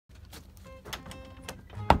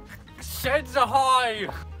Sheds Ahoy!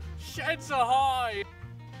 Sheds Ahoy!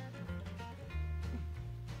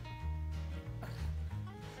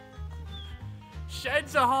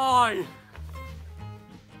 Sheds Ahoy!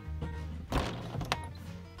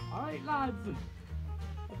 Alright lads,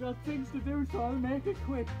 I've got things to do so I'll make it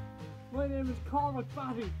quick. My name is Cormac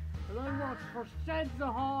Batty and I work for Sheds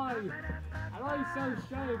Ahoy and I sell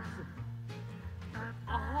sheds.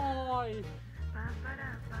 Ahoy!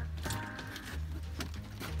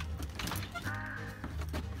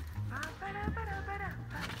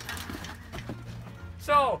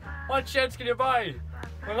 So, what sheds can you buy?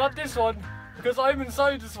 Well, not this one, because I'm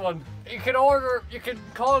inside this one. You can order, you can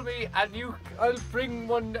call me and I'll bring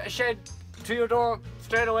a shed to your door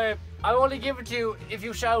straight away. I'll only give it to you if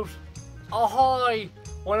you shout ahoy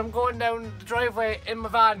when I'm going down the driveway in my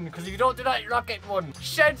van, because if you don't do that, you're not getting one.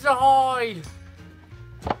 Sheds ahoy!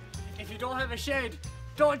 If you don't have a shed,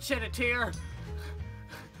 don't shed a tear.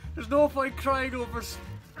 There's no point crying over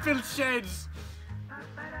spilled sheds.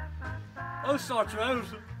 I'll sort you out.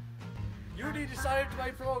 You need to sign up to my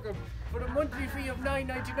program for the monthly fee of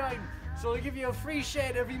 $9.99, so I'll give you a free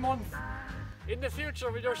shed every month. In the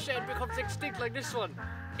future, when your shed becomes extinct like this one,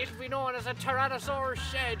 it'll be known as a Tyrannosaurus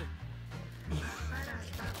shed.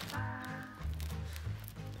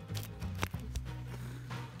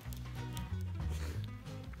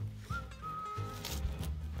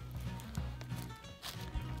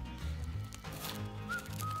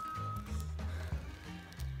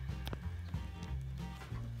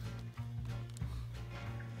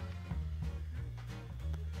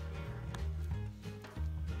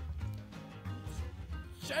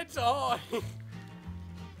 Sheds Ahoy!